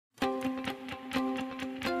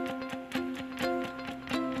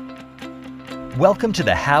Welcome to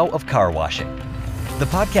the How of Carwashing, the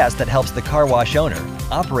podcast that helps the car wash owner,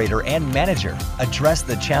 operator, and manager address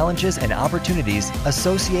the challenges and opportunities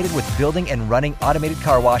associated with building and running automated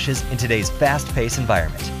car washes in today's fast-paced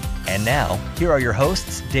environment. And now, here are your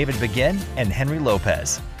hosts, David Begin and Henry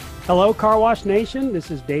Lopez. Hello, Car Wash Nation. This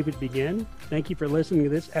is David Begin. Thank you for listening to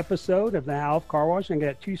this episode of the How of Car Wash. I've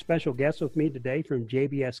got two special guests with me today from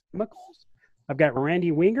JBS Chemicals. I've got Randy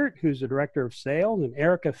Wingert, who's the Director of Sales, and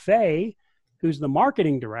Erika Frey, who's the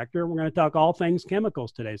Marketing Director. We're going to talk all things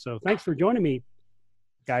chemicals today. So thanks for joining me,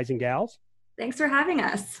 guys and gals. Thanks for having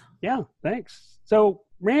us. Yeah, thanks. So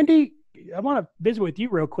Randy, I want to visit with you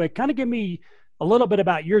real quick. Kind of give me a little bit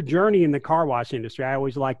about your journey in the car wash industry. I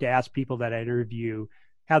always like to ask people that I interview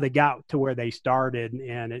how they got to where they started.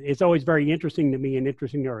 And it's always very interesting to me and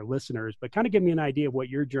interesting to our listeners, but kind of give me an idea of what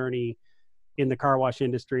your journey in the car wash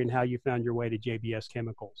industry and how you found your way to JBS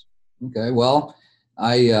Chemicals. Okay. Well,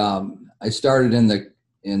 I started in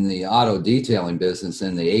the auto detailing business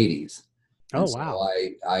in the 80s. Oh, so wow.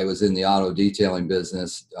 I was in the auto detailing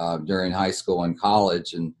business during high school and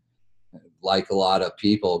college, and like a lot of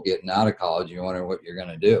people getting out of college, you wonder what you're going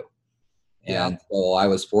to do. Yeah. And so I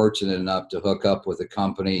was fortunate enough to hook up with a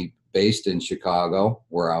company based in Chicago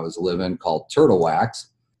where I was living called Turtle Wax.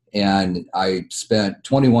 And I spent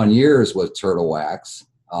 21 years with Turtle Wax.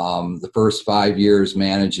 The first 5 years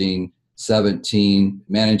managing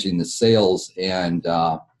the sales and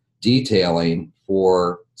detailing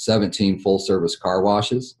for 17 full service car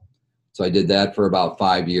washes. So I did that for about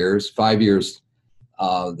 5 years.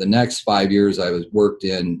 The next 5 years I worked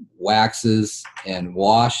in waxes and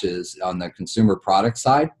washes on the consumer product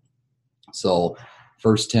side. So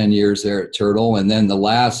first 10 years there at Turtle. And then the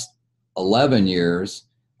last 11 years,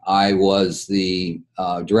 I was the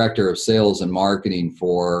director of sales and marketing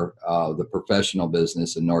for the professional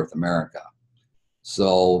business in North America.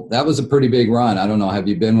 So that was a pretty big run. I don't know. Have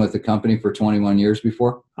you been with the company for 21 years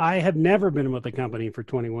before? I have never been with a company for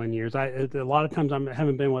 21 years. A lot of times I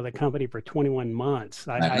haven't been with a company for 21 months.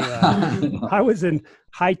 I was in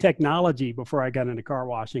high technology before I got into car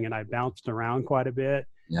washing, and I bounced around quite a bit.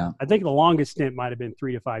 Yeah. I think the longest stint might have been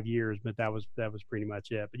 3 to 5 years, but that was pretty much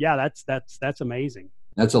it. But yeah, that's amazing.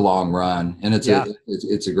 That's a long run, and it's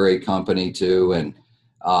a great company too, and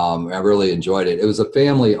I really enjoyed it. It was a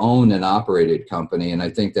family-owned and operated company, and I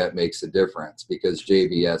think that makes a difference because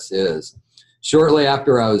JBS is. Shortly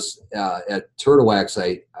after I was at Turtle Wax,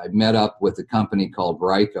 I met up with a company called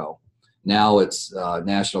Ryco. Now it's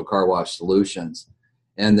National Car Wash Solutions,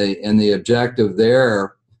 and the objective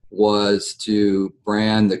there was to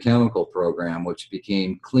brand the chemical program, which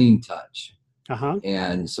became Clean Touch. Uh-huh.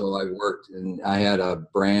 And so I had a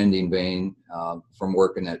branding vein from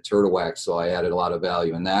working at Turtle Wax, so I added a lot of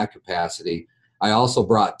value in that capacity. I also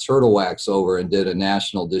brought Turtle Wax over and did a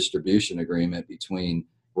national distribution agreement between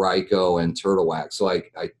Ryco and Turtle Wax. So I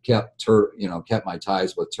kept my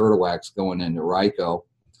ties with Turtle Wax going into Ryco.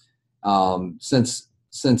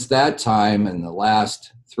 Since that time, in the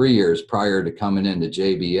last 3 years prior to coming into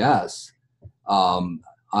JBS,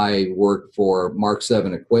 I worked for Mark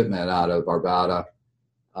 7 Equipment out of Arvada,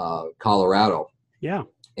 Colorado. Yeah.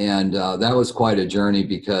 And that was quite a journey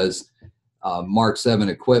because Mark 7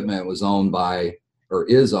 Equipment is owned by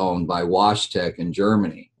WashTec in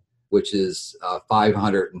Germany, which is a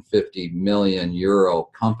 550 million euro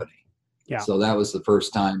company. Yeah. So that was the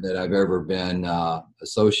first time that I've ever been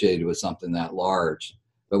associated with something that large.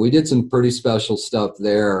 But we did some pretty special stuff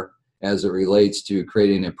there as it relates to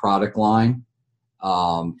creating a product line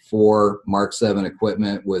for Mark 7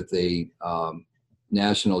 Equipment with a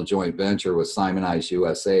national joint venture with Simonize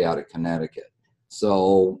USA out of Connecticut.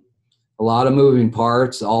 So a lot of moving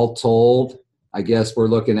parts, all told. I guess we're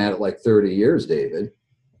looking at it like 30 years, David.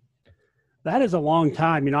 That is a long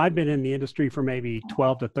time. I've been in the industry for maybe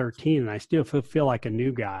 12 to 13, and I still feel like a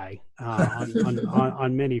new guy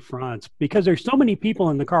on many fronts because there's so many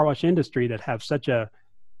people in the car wash industry that have such a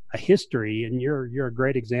history, and you're a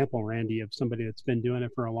great example, Randy, of somebody that's been doing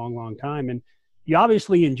it for a long, long time. And you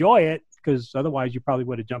obviously enjoy it because otherwise you probably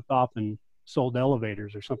would have jumped off and sold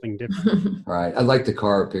elevators or something different. Right. I like the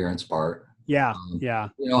car appearance part. Yeah. Yeah.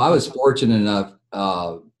 I was fortunate enough,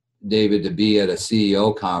 David, to be at a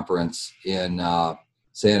CEO conference in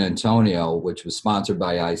San Antonio, which was sponsored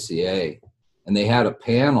by ICA. And they had a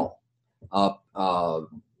panel of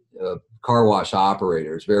car wash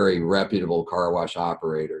operators, very reputable car wash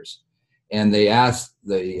operators. And the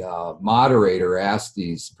moderator asked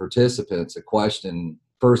these participants a question,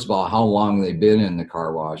 first of all, how long they've been in the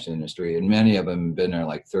car wash industry. And many of them have been there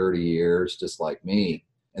like 30 years, just like me.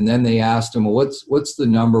 And then they asked him, well, what's the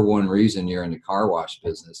number one reason you're in the car wash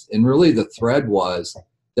business? And really the thread was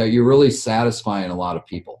that you're really satisfying a lot of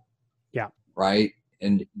people. Yeah. Right.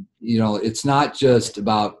 And, it's not just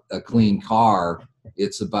about a clean car.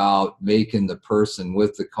 It's about making the person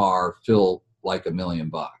with the car feel like $1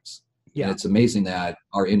 million. Yeah. And it's amazing that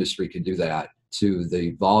our industry can do that to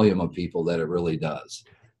the volume of people that it really does.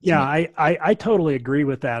 Yeah, I totally agree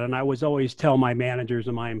with that. And I was always tell my managers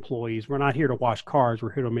and my employees, we're not here to wash cars.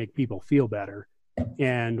 We're here to make people feel better.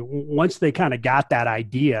 And once they kind of got that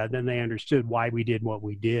idea, then they understood why we did what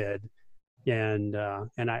we did. And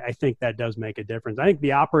I think that does make a difference. I think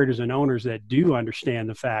the operators and owners that do understand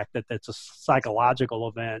the fact that that's a psychological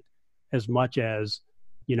event as much as,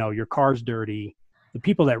 your car's dirty, the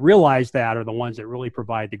people that realize that are the ones that really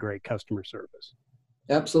provide the great customer service.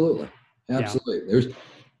 Absolutely. Absolutely. Yeah. There's,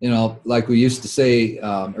 like we used to say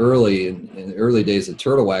early in the early days of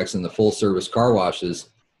Turtle Wax and the full service car washes,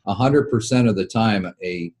 100% of the time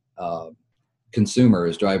a consumer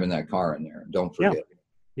is driving that car in there. Don't forget.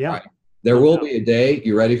 Yeah. Right? There will be a day,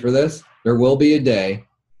 you ready for this? There will be a day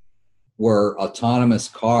where autonomous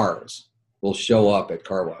cars will show up at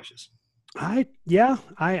car washes. I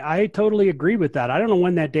totally agree with that. I don't know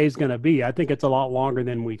when that day is going to be. I think it's a lot longer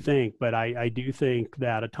than we think, but I do think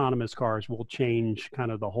that autonomous cars will change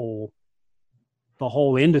kind of the whole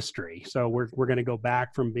industry. So we're going to go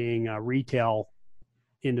back from being a retail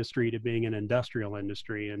industry to being an industrial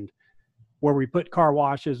industry, and where we put car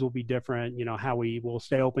washes will be different. How we will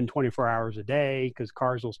stay open 24 hours a day because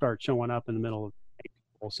cars will start showing up in the middle of the day.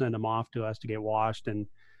 We'll send them off to us to get washed, and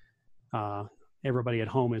everybody at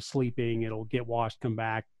home is sleeping. It'll get washed, come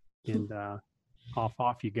back, and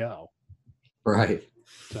off you go. Right.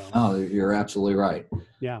 So, oh, you're absolutely right.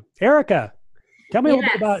 Yeah. Erika, tell me a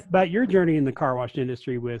little bit about your journey in the car wash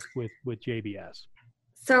industry with JBS.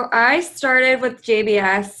 So I started with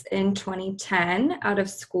JBS in 2010 out of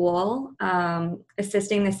school,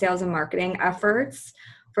 assisting the sales and marketing efforts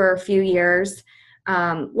for a few years.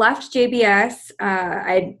 Left JBS.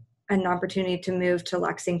 I had an opportunity to move to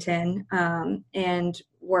Lexington and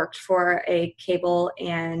worked for a cable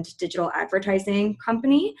and digital advertising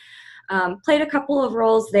company. Played a couple of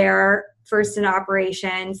roles there, first in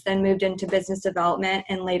operations, then moved into business development,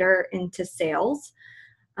 and later into sales.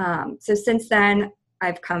 So since then,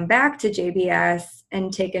 I've come back to JBS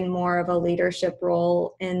and taken more of a leadership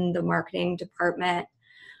role in the marketing department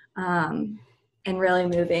and really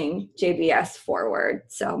moving JBS forward.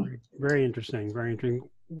 So very interesting. Very interesting.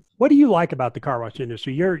 What do you like about the car wash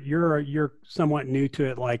industry? You're somewhat new to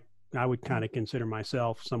it. Like I would kind of consider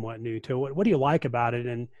myself somewhat new to it. What do you like about it?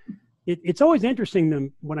 And it's always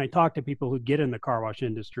interesting when I talk to people who get in the car wash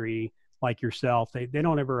industry, like yourself, they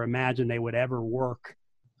don't ever imagine they would ever work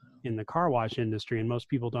in the car wash industry. And most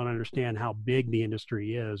people don't understand how big the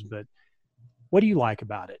industry is, but what do you like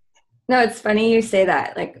about it? No, it's funny you say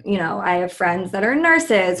that. Like, I have friends that are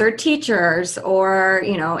nurses or teachers or,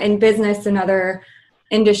 in business and other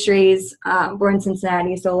industries. We're in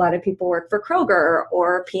Cincinnati, so a lot of people work for Kroger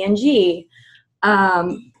or P&G.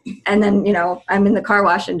 And then, I'm in the car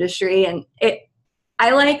wash industry, and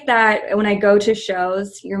I like that when I go to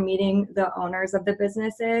shows, you're meeting the owners of the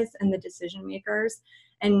businesses and the decision makers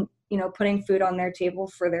and, putting food on their table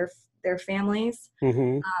for their families.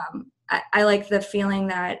 Mm-hmm. I like the feeling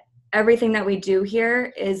that everything that we do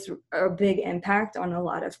here is a big impact on a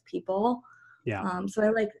lot of people. Yeah. So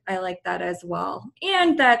I like that as well.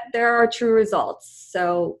 And that there are true results.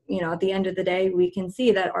 So, at the end of the day, we can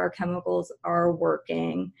see that our chemicals are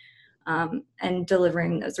working and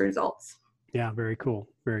delivering those results. Yeah. Very cool.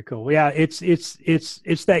 Very cool. Yeah. It's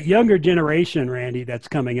that younger generation, Randy, that's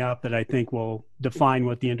coming up that I think will define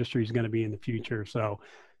what the industry is going to be in the future. So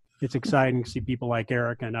it's exciting to see people like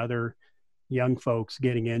Erika and other young folks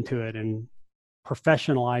getting into it and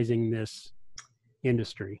professionalizing this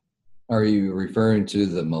industry. Are you referring to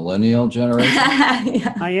the millennial generation?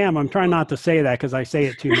 Yeah. I am. I'm trying not to say that because I say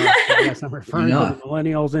it too much. Yes, I'm referring to the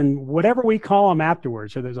millennials and whatever we call them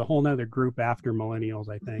afterwards. So there's a whole nother group after millennials,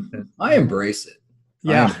 I think. That I embrace it.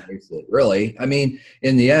 Yeah. I embrace it, really. I mean,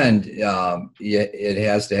 in the end, it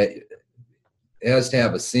has to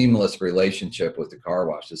have a seamless relationship with the car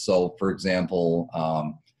washes. So, for example,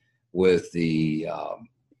 with the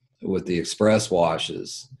express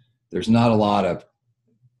washes, there's not a lot of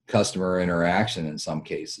customer interaction in some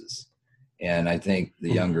cases. And I think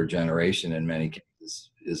the younger generation in many cases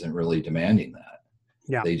isn't really demanding that.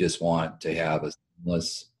 Yeah. They just want to have a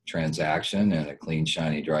seamless transaction and a clean,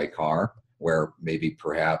 shiny, dry car where maybe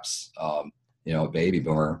perhaps, a baby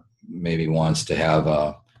boomer maybe wants to have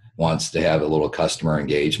a little customer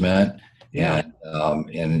engagement and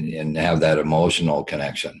have that emotional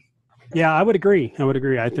connection. Yeah, I would agree.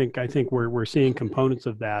 I think we're seeing components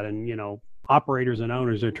of that. And, operators and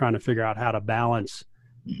owners are trying to figure out how to balance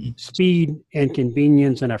speed and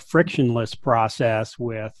convenience and a frictionless process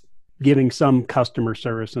with giving some customer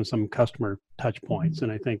service and some customer touch points.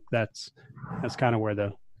 And I think that's kind of where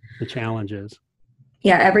the challenge is.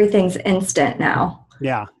 Yeah, everything's instant now.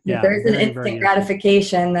 Yeah. If there's an very, instant very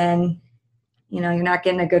gratification, then you're not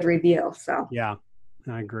getting a good review. So yeah,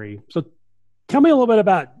 I agree. So tell me a little bit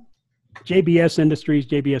about JBS Industries,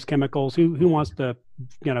 JBS Chemicals. Who wants to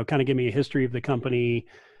kind of give me a history of the company,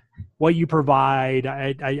 what you provide?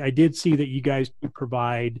 I did see that you guys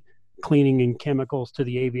provide cleaning and chemicals to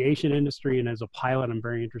the aviation industry, and as a pilot, I'm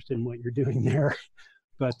very interested in what you're doing there.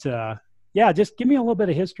 But just give me a little bit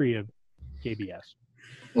of history of JBS.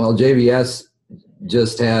 Well, JBS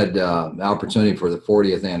just had an opportunity for the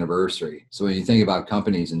 40th anniversary. So when you think about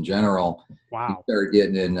companies in general, wow, you start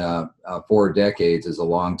getting in 4 decades is a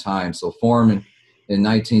long time. So formed in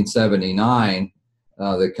 1979,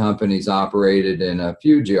 the company's operated in a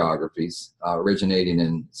few geographies, originating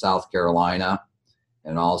in South Carolina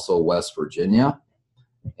and also West Virginia.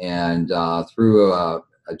 And through a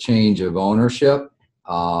change of ownership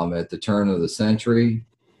at the turn of the century,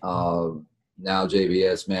 now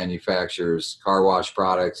JBS manufactures car wash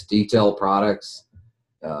products, detail products,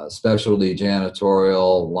 specialty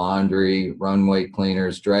janitorial, laundry, runway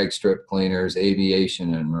cleaners, drag strip cleaners,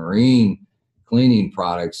 aviation and marine cleaning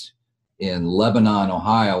products in Lebanon,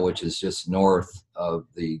 Ohio, which is just north of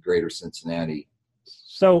the greater Cincinnati.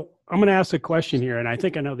 So I'm going to ask a question here, and I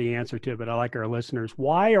think I know the answer to it, but I like our listeners.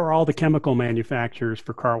 Why are all the chemical manufacturers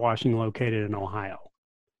for car washing located in Ohio?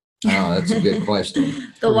 Oh, that's a good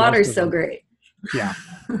question. The water's so great. Yeah.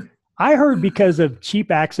 I heard because of cheap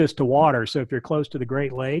access to water. So if you're close to the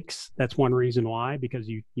Great Lakes, that's one reason why, because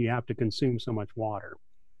you have to consume so much water.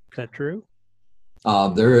 Is that true?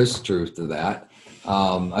 There is truth to that.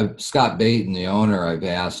 Scott Baton, the owner, I've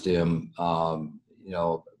asked him,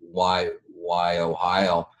 why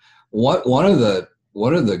Ohio? One of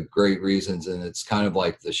the great reasons, and it's kind of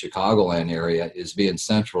like the Chicagoland area, is being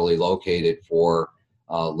centrally located for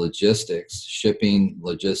logistics, shipping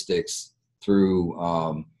logistics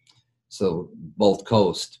through, so both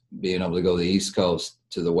coasts, being able to go the East Coast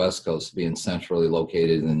to the West Coast, being centrally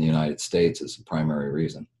located in the United States is the primary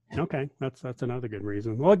reason. Okay, that's another good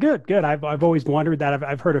reason. Well, good. I've always wondered that.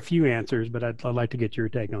 I've heard a few answers, but I'd like to get your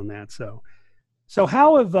take on that. So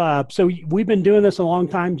how have so we've been doing this a long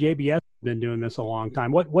time. JBS has been doing this a long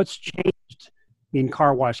time. What's changed in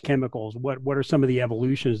car wash chemicals? What are some of the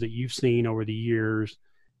evolutions that you've seen over the years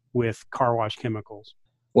with car wash chemicals?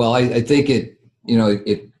 Well, I think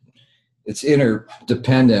it's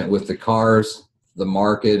interdependent with the cars, the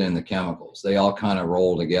market, and the chemicals. They all kind of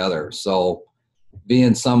roll together. So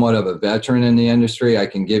being somewhat of a veteran in the industry, I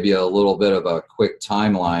can give you a little bit of a quick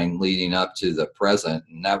timeline leading up to the present.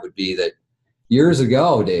 And that would be that years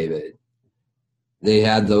ago, David, they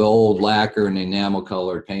had the old lacquer and enamel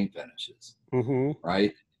colored paint finishes,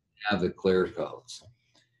 right? Have the clear coats.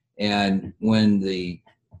 And when the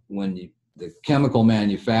chemical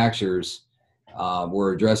manufacturers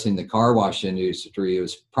were addressing the car wash industry, it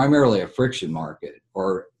was primarily a friction market,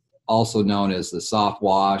 or also known as the soft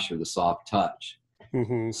wash or the soft touch.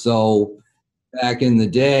 So back in the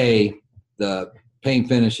day, the paint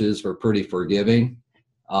finishes were pretty forgiving.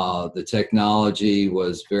 The technology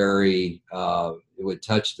was very, it would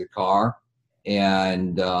touch the car,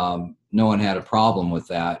 and no one had a problem with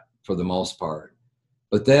that for the most part.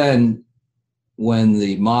 But then when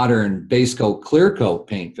the modern base coat, clear coat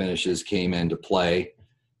paint finishes came into play,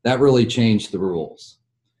 that really changed the rules.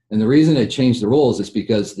 And the reason it changed the rules is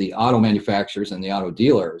because the auto manufacturers and the auto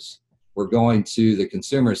dealers were going to the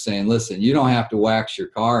consumers saying, listen, you don't have to wax your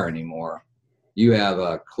car anymore. You have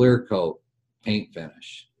a clear coat paint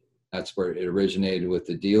finish. That's where it originated with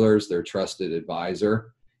the dealers, their trusted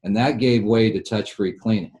advisor. And that gave way to touch-free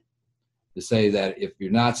cleaning, to say that if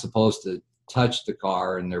you're not supposed to touch the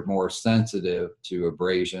car and they're more sensitive to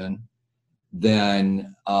abrasion,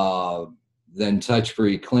 then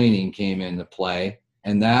touch-free cleaning came into play.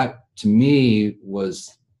 And that, to me,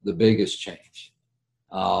 was the biggest change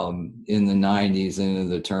in the 90s and in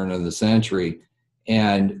the turn of the century.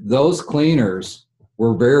 And those cleaners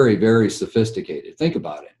were very, very sophisticated. Think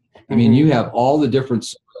about it. I mean, you have all the different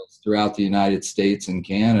soils throughout the United States and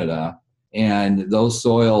Canada, and those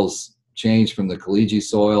soils change from the caliche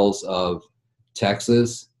soils of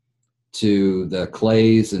Texas to the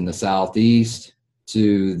clays in the Southeast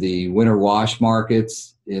to the winter wash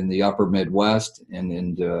markets in the upper Midwest and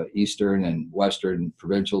in the eastern and western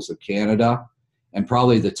provincials of Canada, and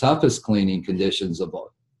probably the toughest cleaning conditions of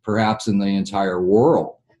perhaps in the entire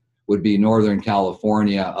world would be Northern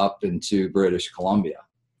California up into British Columbia.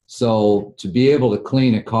 So to be able to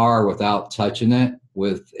clean a car without touching it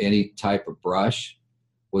with any type of brush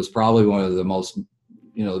was probably one of the most,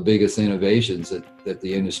 the biggest innovations that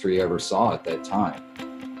the industry ever saw at that time.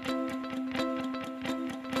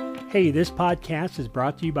 Hey, this podcast is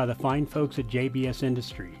brought to you by the fine folks at JBS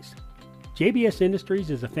Industries. JBS Industries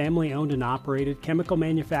is a family-owned and operated chemical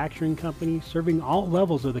manufacturing company serving all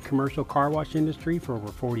levels of the commercial car wash industry for over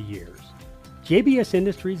 40 years. JBS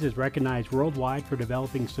Industries is recognized worldwide for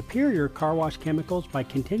developing superior car wash chemicals by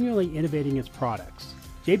continually innovating its products.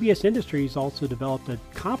 JBS Industries also developed a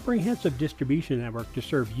comprehensive distribution network to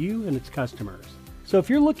serve you and its customers. So if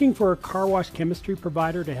you're looking for a car wash chemistry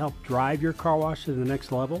provider to help drive your car wash to the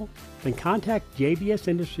next level, then contact JBS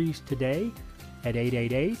Industries today at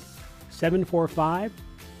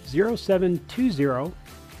 888-745-0720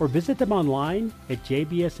 or visit them online at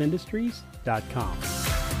jbsindustries.com.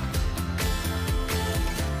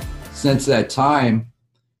 Since that time,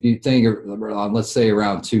 you think, let's say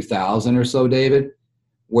around 2000 or so, David,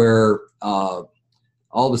 where all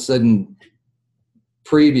of a sudden,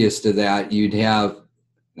 previous to that, you'd have,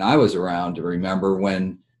 and I was around to remember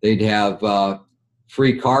when they'd have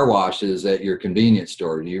free car washes at your convenience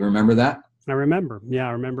store. Do you remember that? I remember. Yeah,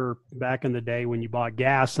 I remember back in the day when you bought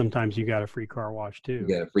gas, sometimes you got a free car wash too. You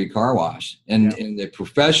get a free car wash. And the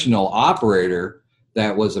professional operator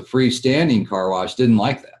that was a freestanding car wash didn't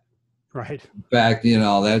like that. Right. In fact,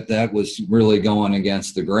 that was really going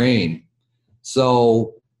against the grain.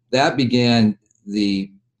 So that began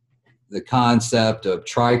the concept of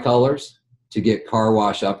tricolors to get car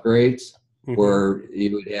wash upgrades, where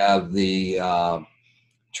you would have the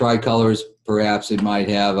tricolors. Perhaps it might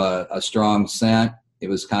have a strong scent. It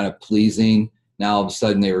was kind of pleasing. Now all of a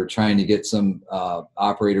sudden they were trying to get some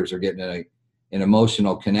operators are getting an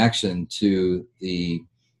emotional connection to the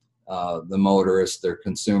motorist, their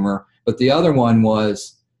consumer. But the other one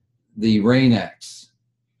was the Rain-X.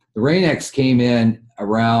 The Rain-X came in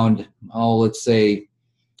around, let's say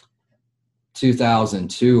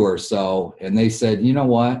 2002 or so, and they said, you know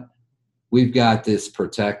what? We've got this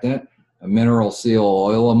protectant, a mineral seal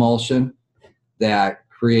oil emulsion that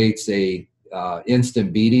creates a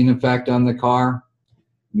instant beating effect on the car,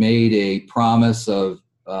 made a promise of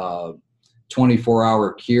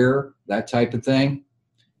 24-hour cure, that type of thing.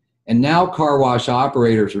 And now car wash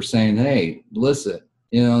operators are saying, hey, listen,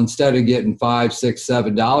 instead of getting $5,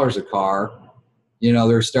 $6, $7 a car,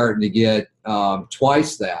 they're starting to get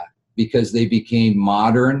twice that, because they became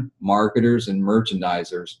modern marketers and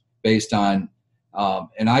merchandisers based on,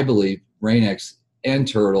 and I believe Rain-X and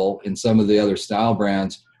Turtle and some of the other style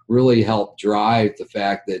brands really helped drive the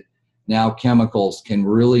fact that now chemicals can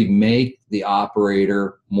really make the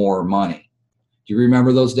operator more money. Do you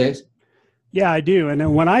remember those days? Yeah, I do. And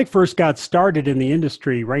then when I first got started in the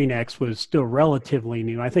industry, Rain-X was still relatively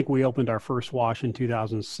new. I think we opened our first wash in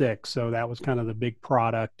 2006. So that was kind of the big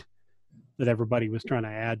product that everybody was trying to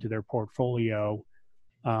add to their portfolio.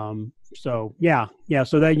 So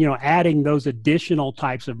that, adding those additional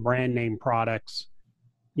types of brand name products,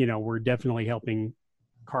 we're definitely helping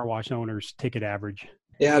car wash owners' ticket average.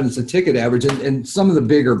 Yeah, it's a ticket average. And some of the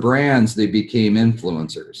bigger brands, they became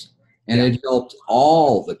influencers. And it helped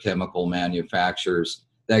all the chemical manufacturers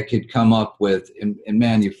that could come up with and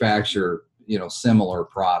manufacture, similar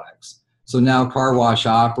products. So now car wash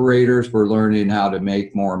operators were learning how to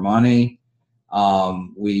make more money.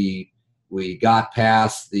 We got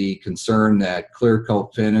past the concern that clear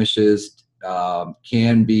coat finishes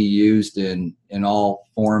can be used in all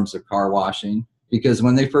forms of car washing, because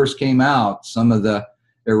when they first came out,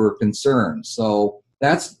 there were concerns. So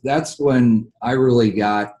that's when I really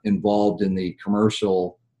got involved in the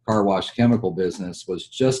commercial car wash chemical business, was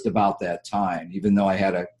just about that time. Even though I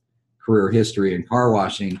had a career history in car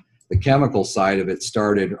washing, the chemical side of it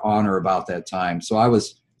started on or about that time. So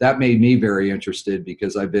that made me very interested,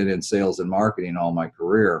 because I've been in sales and marketing all my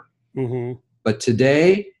career. Mm-hmm. But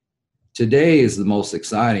today is the most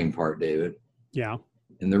exciting part, David. Yeah.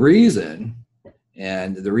 And the reason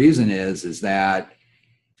is that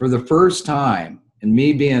for the first time, and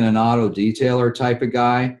me being an auto detailer type of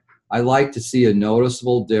guy, I like to see a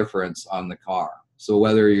noticeable difference on the car. So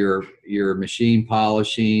whether you're machine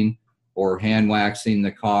polishing or hand waxing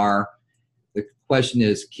the car, the question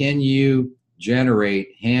is, can you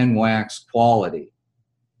generate hand wax quality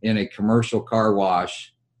in a commercial car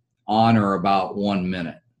wash on or about 1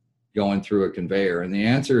 minute going through a conveyor? And the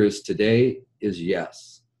answer is today is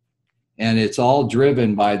yes. And it's all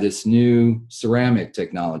driven by this new ceramic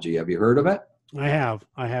technology. Have you heard of it? I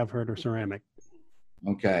have heard of ceramic.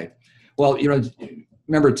 Okay. Well,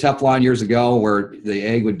 remember Teflon years ago, where the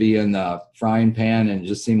egg would be in the frying pan and it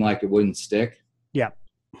just seemed like it wouldn't stick? Yeah.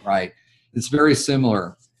 Right. It's very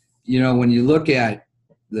similar. When you look at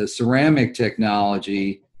the ceramic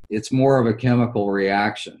technology, it's more of a chemical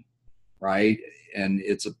reaction, right? And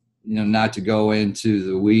it's not to go into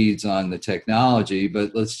the weeds on the technology,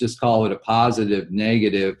 but let's just call it a positive,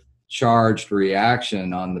 negative charged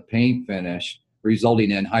reaction on the paint finish,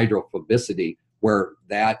 resulting in hydrophobicity, where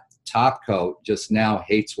that top coat just now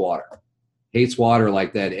hates water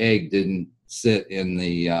like that egg didn't sit in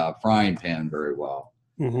the frying pan very well.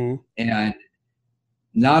 Mm-hmm. And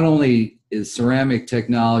not only is ceramic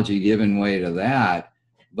technology giving way to that,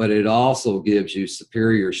 but it also gives you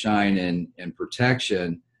superior shine and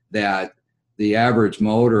protection that the average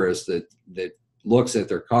motorist that looks at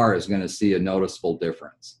their car is going to see a noticeable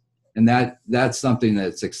difference. And that's something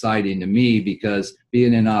that's exciting to me, because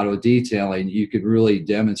being in auto detailing, you could really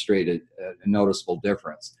demonstrate a noticeable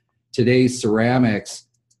difference. Today's ceramics,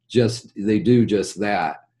 they do just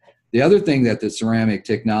that. The other thing that the ceramic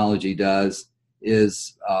technology does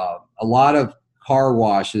is a lot of car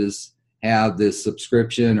washes have this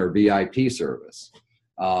subscription or VIP service.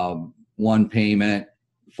 One payment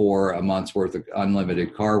for a month's worth of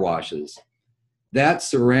unlimited car washes. That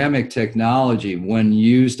ceramic technology, when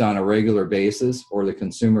used on a regular basis, or the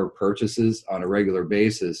consumer purchases on a regular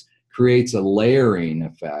basis, creates a layering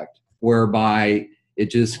effect whereby it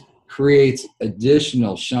just creates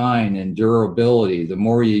additional shine and durability. The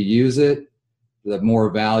more you use it, the more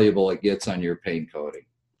valuable it gets on your paint coating.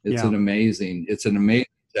 It's an amazing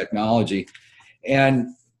technology. And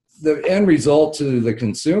the end result to the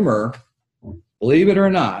consumer, believe it or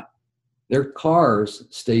not, their cars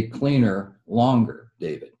stay cleaner longer,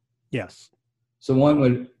 David. Yes. So one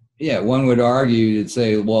would argue and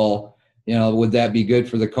say, well, would that be good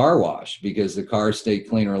for the car wash because the cars stay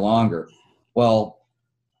cleaner longer? Well,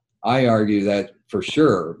 I argue that for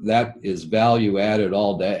sure that is value added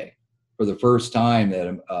all day. For the first time that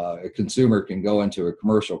a consumer can go into a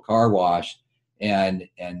commercial car wash and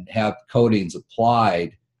have coatings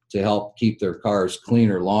applied to help keep their cars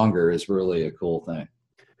cleaner longer is really a cool thing.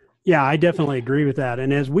 Yeah, I definitely agree with that.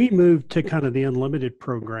 And as we moved to kind of the unlimited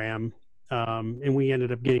program, and we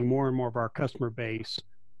ended up getting more and more of our customer base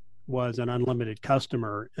was an unlimited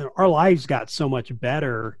customer, our lives got so much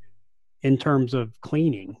better in terms of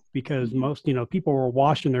cleaning, because most, people were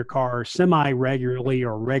washing their cars semi-regularly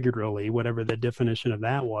or regularly, whatever the definition of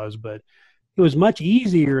that was. But it was much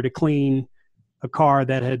easier to clean a car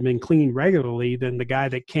that had been cleaned regularly than the guy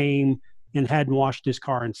that came and hadn't washed his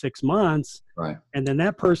car in 6 months. Right. And then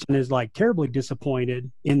that person is like terribly disappointed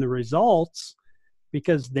in the results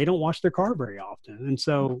because they don't wash their car very often. And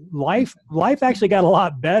so life actually got a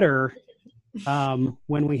lot better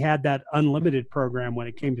when we had that unlimited program when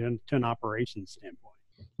it came to an operations standpoint.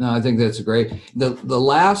 No, I think that's great. The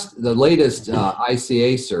latest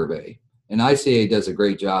ICA survey, and ICA does a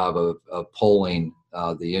great job of polling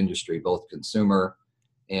the industry, both consumer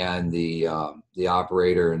and the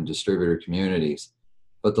operator and distributor communities.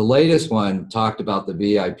 But the latest one talked about the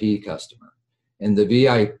VIP customer. And the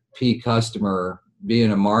VIP customer,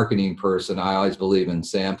 being a marketing person, I always believe in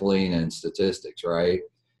sampling and statistics, right?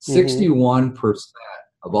 61%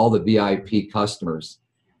 of all the VIP customers,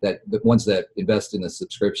 the ones that invest in a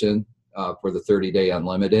subscription for the 30-day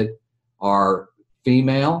unlimited, are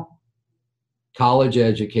female, college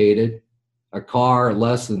educated, a car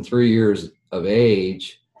less than 3 years of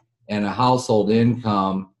age, and a household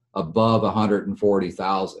income above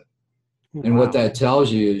 $140,000. And what that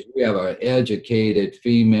tells you is you have an educated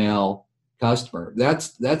female customer.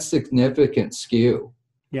 That's significant skew.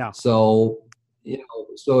 Yeah. So,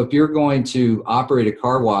 so if you're going to operate a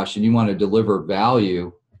car wash and you want to deliver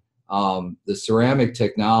value, the ceramic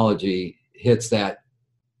technology hits that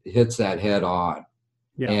head on.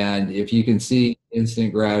 Yeah. And if you can see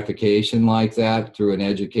instant gratification like that through an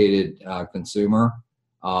educated consumer,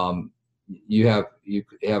 you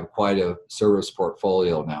have quite a service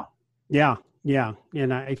portfolio now. Yeah. Yeah.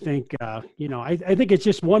 And I think, I think it's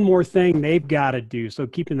just one more thing they've got to do. So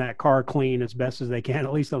keeping that car clean as best as they can,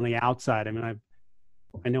 at least on the outside. I mean,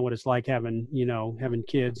 I know what it's like having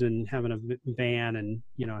kids and having a van and,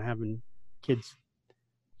 having kids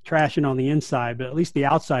trashing on the inside, but at least the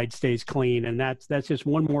outside stays clean. And that's just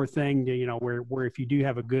one more thing to, where if you do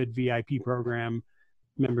have a good VIP program,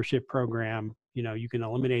 membership program, you can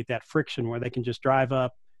eliminate that friction where they can just drive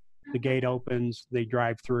up, the gate opens, they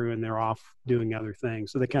drive through, and they're off doing other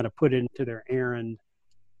things. So they kind of put it into their errand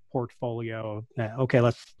portfolio. Okay,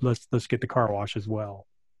 let's get the car wash as well.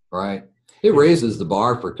 Right. It raises the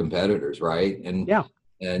bar for competitors, right? And yeah.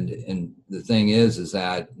 And the thing is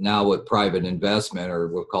that now with private investment, or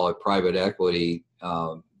we'll call it private equity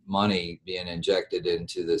money being injected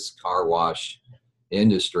into this car wash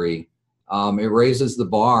industry, it raises the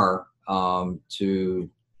bar to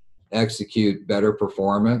execute better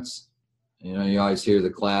performance. You know, you always hear the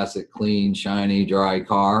classic clean, shiny, dry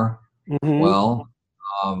car. Mm-hmm. Well,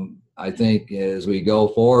 I think as we go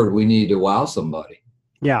forward, we need to wow somebody.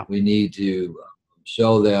 Yeah. We need to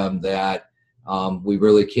show them that we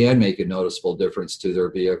really can make a noticeable difference to their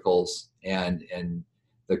vehicles, and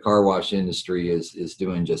the car wash industry is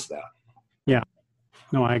doing just that. Yeah.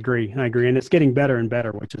 No, I agree. And it's getting better and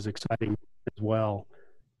better, which is exciting as well.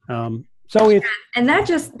 So if, and that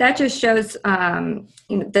just shows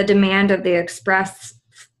the demand of the express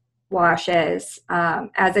washes.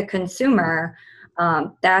 As a consumer,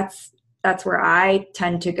 that's where I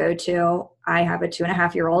tend to go to. I have a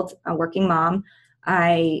 2.5-year-old, a working mom.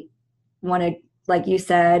 I want to, like you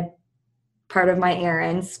said, part of my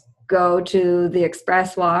errands go to the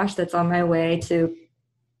express wash that's on my way to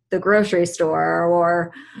the grocery store,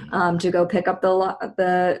 or to go pick up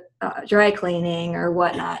the dry cleaning or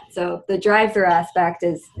whatnot. So the drive-through aspect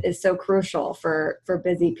is so crucial for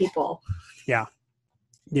busy people. Yeah.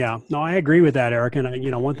 No, I agree with that, Eric.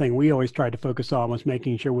 And one thing we always tried to focus on was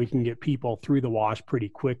making sure we can get people through the wash pretty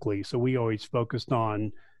quickly. So we always focused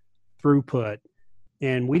on throughput,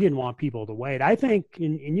 and we didn't want people to wait. I think,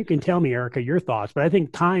 and you can tell me, Erika, your thoughts, but I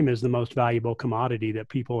think time is the most valuable commodity that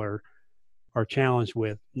people are challenged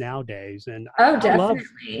with nowadays. And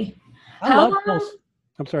definitely. I'm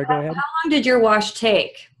sorry, go ahead. How long did your wash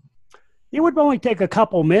take? It would only take a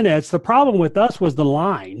couple minutes. The problem with us was the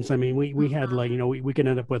lines. I mean, we had we could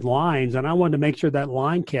end up with lines, and I wanted to make sure that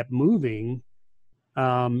line kept moving.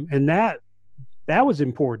 And that was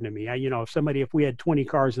important to me. If we had 20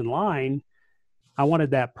 cars in line, I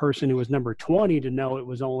wanted that person who was number 20 to know it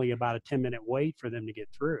was only about a 10-minute wait for them to get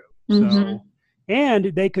through. Mm-hmm. So, and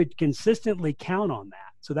they could consistently count on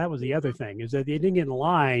that. So that was the other thing, is that they didn't get in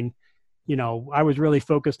line. I was really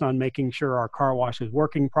focused on making sure our car wash was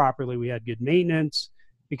working properly. We had good maintenance,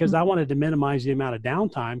 because I wanted to minimize the amount of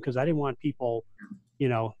downtime, because I didn't want people,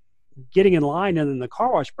 getting in line and then the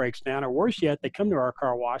car wash breaks down, or worse yet, they come to our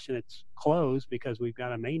car wash and it's closed because we've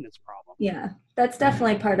got a maintenance problem. Yeah, that's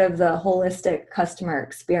definitely part of the holistic customer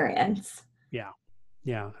experience.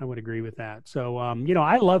 Yeah, I would agree with that. So,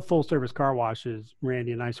 I love full service car washes,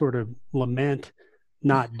 Randy, and I sort of lament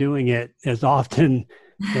not doing it as often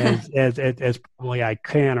as probably I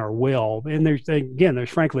can or will. And there's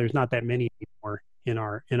not that many anymore in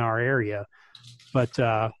our area. But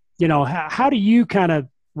how do you kind of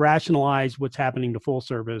rationalize what's happening to full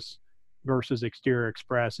service versus exterior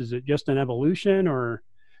express? Is it just an evolution, or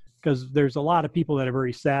because there's a lot of people that are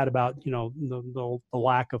very sad about the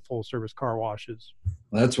lack of full service car washes?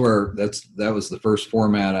 That was the first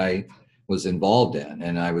format I was involved in,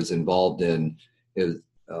 and I was involved in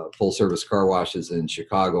full service car washes in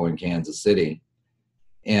Chicago and Kansas City.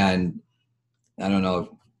 And I don't know if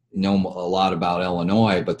you know a lot about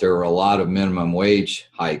Illinois, but there were a lot of minimum wage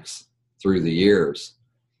hikes through the years.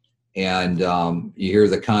 And you hear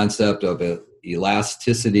the concept of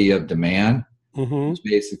elasticity of demand. Mm-hmm. Which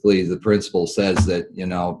basically the principle says that,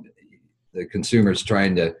 the consumer's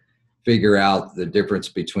trying to figure out the difference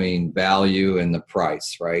between value and the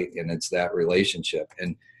price, right? And it's that relationship.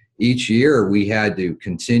 And each year we had to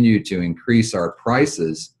continue to increase our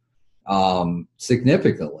prices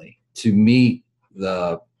significantly to meet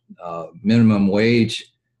the minimum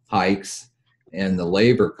wage hikes and the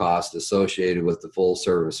labor cost associated with the full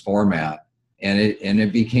service format. And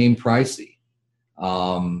it became pricey.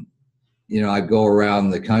 I go around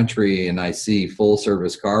the country and I see full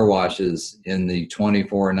service car washes in the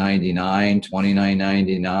 $24.99,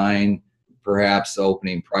 $29.99, perhaps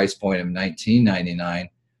opening price point of $19.99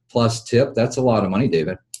 plus tip. That's a lot of money,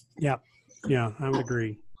 David. Yeah, I would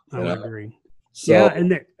agree. So, yeah,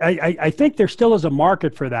 and I think there still is a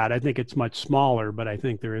market for that. I think it's much smaller, but I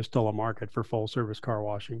think there is still a market for full service car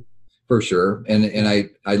washing. For sure. And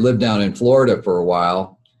I lived down in Florida for a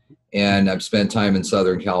while, and I've spent time in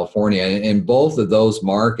Southern California. And both of those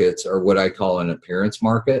markets are what I call an appearance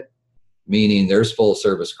market, meaning there's full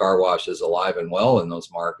service car washes alive and well in those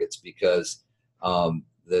markets, because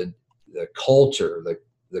the culture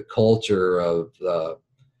of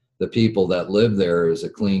the people that live there is a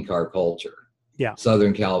clean car culture. Yeah.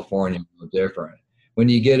 Southern California is no different. When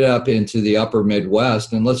you get up into the upper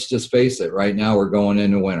Midwest, and let's just face it, right now we're going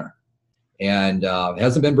into winter. And it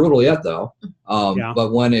hasn't been brutal yet, though.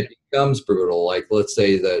 But when it becomes brutal, like let's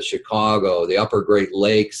say the Chicago, the upper Great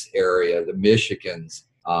Lakes area, the Michigans,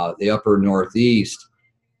 the upper Northeast,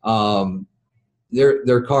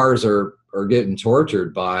 their cars are getting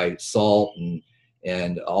tortured by salt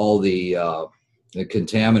and all the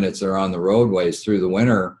contaminants that are on the roadways through the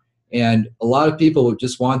winter. And a lot of people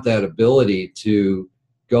just want that ability to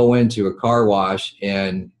go into a car wash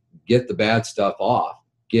and get the bad stuff off,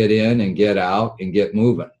 get in and get out and get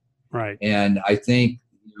moving. Right. And I think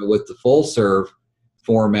with the full serve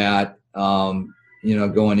format,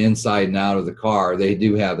 going inside and out of the car, they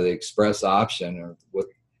do have the express option, or what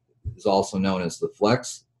is also known as the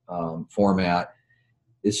flex format.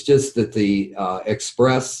 It's just that the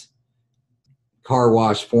express car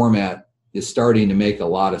wash format is starting to make a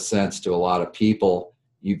lot of sense to a lot of people.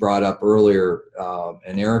 You brought up earlier,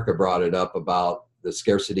 and Erika brought it up about the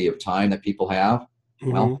scarcity of time that people have.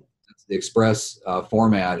 Mm-hmm. Well, the express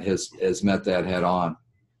format has met that head on.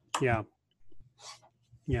 Yeah.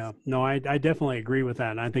 Yeah, no, I definitely agree with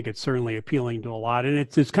that. And I think it's certainly appealing to a lot. And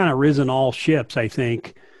it's kind of risen all ships. I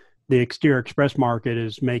think the exterior express market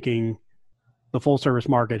is making the full service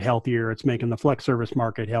market healthier. It's making the flex service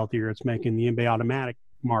market healthier. It's making the in-bay automatic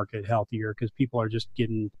market healthier, because people are just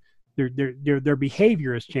getting their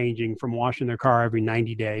behavior is changing from washing their car every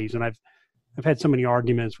 90 days. And I've had so many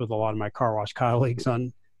arguments with a lot of my car wash colleagues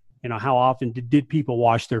on, how often did people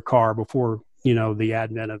wash their car before the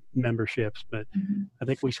advent of memberships. But I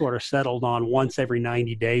think we sort of settled on once every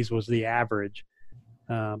 90 days was the average.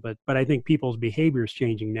 But I think people's behavior is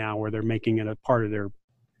changing now, where they're making it a part of their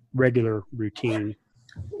regular routine.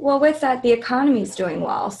 Well, with that, the economy is doing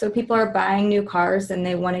well. So people are buying new cars and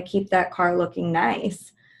they want to keep that car looking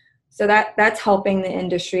nice. So that's helping the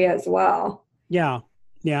industry as well. Yeah.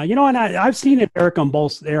 Yeah. And I've seen it, Erika, on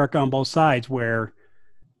both sides, where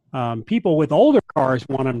people with older cars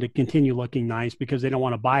want them to continue looking nice because they don't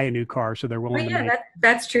want to buy a new car, so they're willing to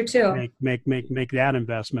that's true too. Make that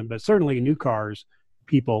investment. But certainly new cars,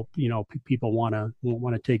 people want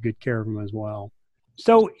to take good care of them as well.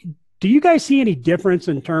 So do you guys see any difference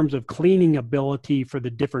in terms of cleaning ability for the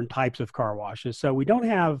different types of car washes? So we don't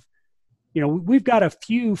have, we've got a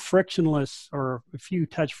few frictionless or a few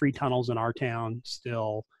touch-free tunnels in our town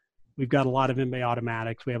still. We've got a lot of in-bay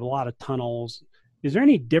automatics. We have a lot of tunnels. Is there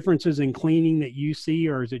any differences in cleaning that you see,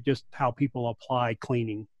 or is it just how people apply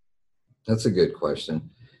cleaning? That's a good question.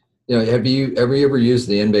 Have you ever used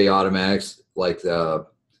the in-bay automatics like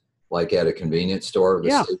at a convenience store,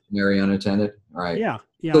 the stationary unattended? All right. Yeah,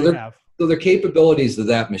 so I have. So the capabilities of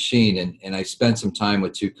that machine, and I spent some time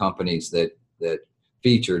with two companies that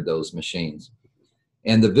featured those machines.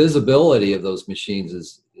 And the visibility of those machines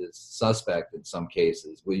is suspect in some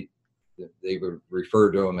cases. They would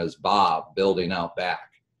refer to them as Bob, building out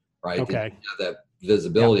back, right? Okay. They have that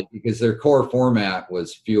visibility because their core format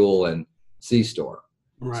was fuel and C-store.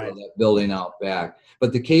 Right. So that building out back.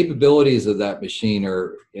 But the capabilities of that machine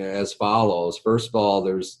are as follows. First of all,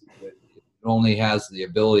 it only has the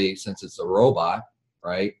ability, since it's a robot,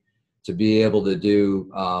 right, to be able to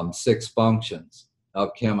do 6 functions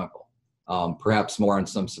of chemical. Perhaps more on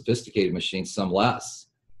some sophisticated machines, some less.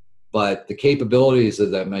 But the capabilities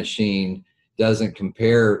of that machine doesn't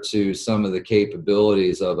compare to some of the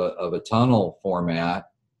capabilities of a tunnel format,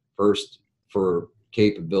 first for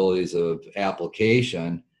capabilities of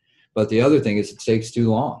application. But the other thing is it takes too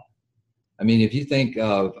long. I mean, if you think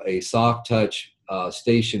of a soft touch,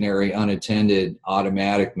 stationary, unattended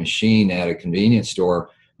automatic machine at a convenience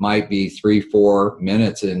store, might be 3-4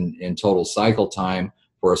 minutes in total cycle time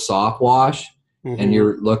for a soft wash. Mm-hmm. And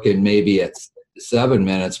you're looking maybe at 7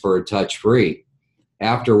 minutes for a touch-free.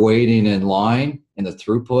 After waiting in line and the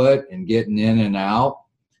throughput and getting in and out,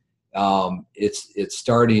 it's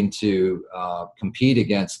starting to compete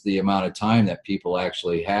against the amount of time that people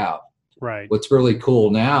actually have. Right. What's really cool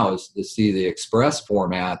now is to see the express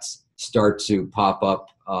formats start to pop up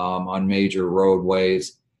on major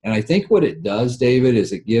roadways. And I think what it does, David,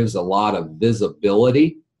 is it gives a lot of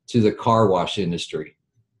visibility to the car wash industry,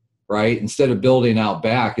 right? Instead of building out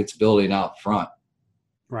back, it's building out front.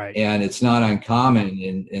 Right. And it's not uncommon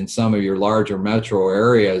in some of your larger metro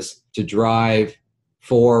areas to drive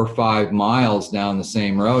 4 or 5 miles down the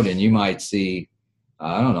same road, and you might see,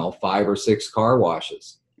 5 or 6 car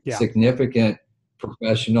washes. Yeah. Significant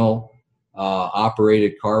professional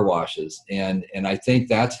operated car washes. And I think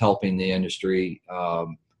that's helping the industry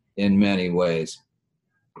in many ways.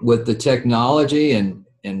 With the technology and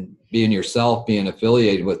being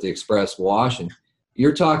affiliated with the express washing,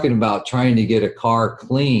 you're talking about trying to get a car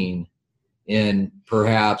clean in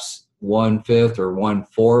perhaps 1/5 or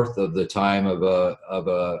 1/4 of the time of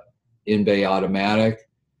a in-bay automatic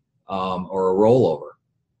or a rollover.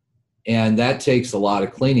 And that takes a lot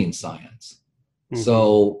of cleaning science. Mm-hmm.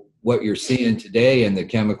 So what you're seeing today in the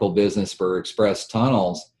chemical business for express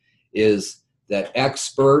tunnels is that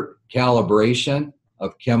expert calibration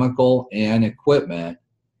of chemical and equipment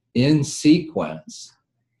in sequence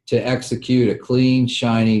to execute a clean,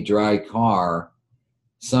 shiny, dry car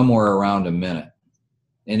somewhere around a minute.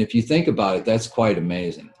 And if you think about it, that's quite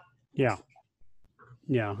amazing. Yeah.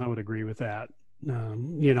 Yeah, I would agree with that.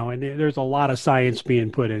 You know, and there's a lot of science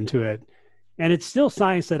being put into it. And it's still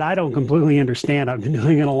science that I don't completely understand. I've been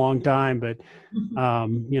doing it a long time, but,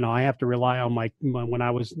 you know, I have to rely on when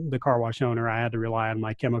I was the car wash owner, I had to rely on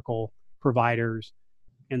my chemical providers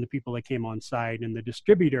and the people that came on site and the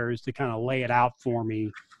distributors to kind of lay it out for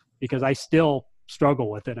me, because I still struggle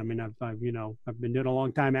with it. I mean, I've been doing it a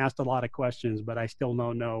long time, asked a lot of questions, but I still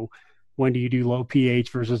don't know when do you do low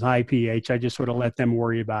pH versus high pH. I just sort of let them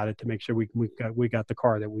worry about it to make sure we got the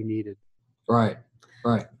car that we needed. Right.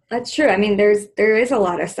 That's true. I mean, there is a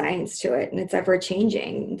lot of science to it, and it's ever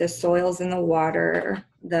changing. The soils in the water,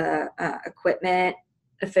 the equipment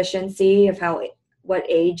efficiency of what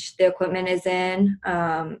age the equipment is in.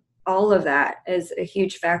 All of that is a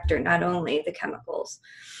huge factor, not only the chemicals.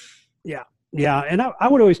 Yeah. Yeah. And I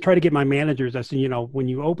would always try to get my managers, I said, you know, when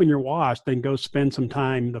you open your wash, then go spend some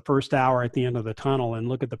time the first hour at the end of the tunnel and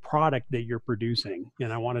look at the product that you're producing.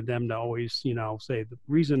 And I wanted them to always, you know, say the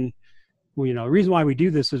reason why we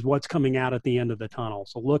do this is what's coming out at the end of the tunnel.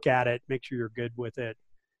 So look at it, make sure you're good with it,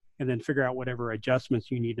 and then figure out whatever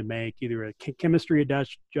adjustments you need to make, either a chemistry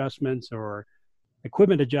adjustments or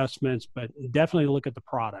equipment adjustments, but definitely look at the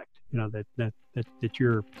product, you know, that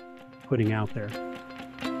you're putting out there.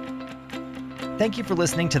 Thank you for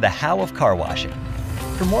listening to The How of Car Washing.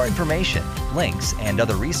 For more information, links, and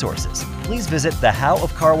other resources, please visit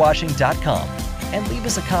thehowofcarwashing.com and leave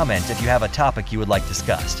us a comment if you have a topic you would like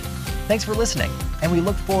discussed. Thanks for listening, and we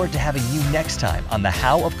look forward to having you next time on The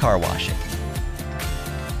How of Car Washing.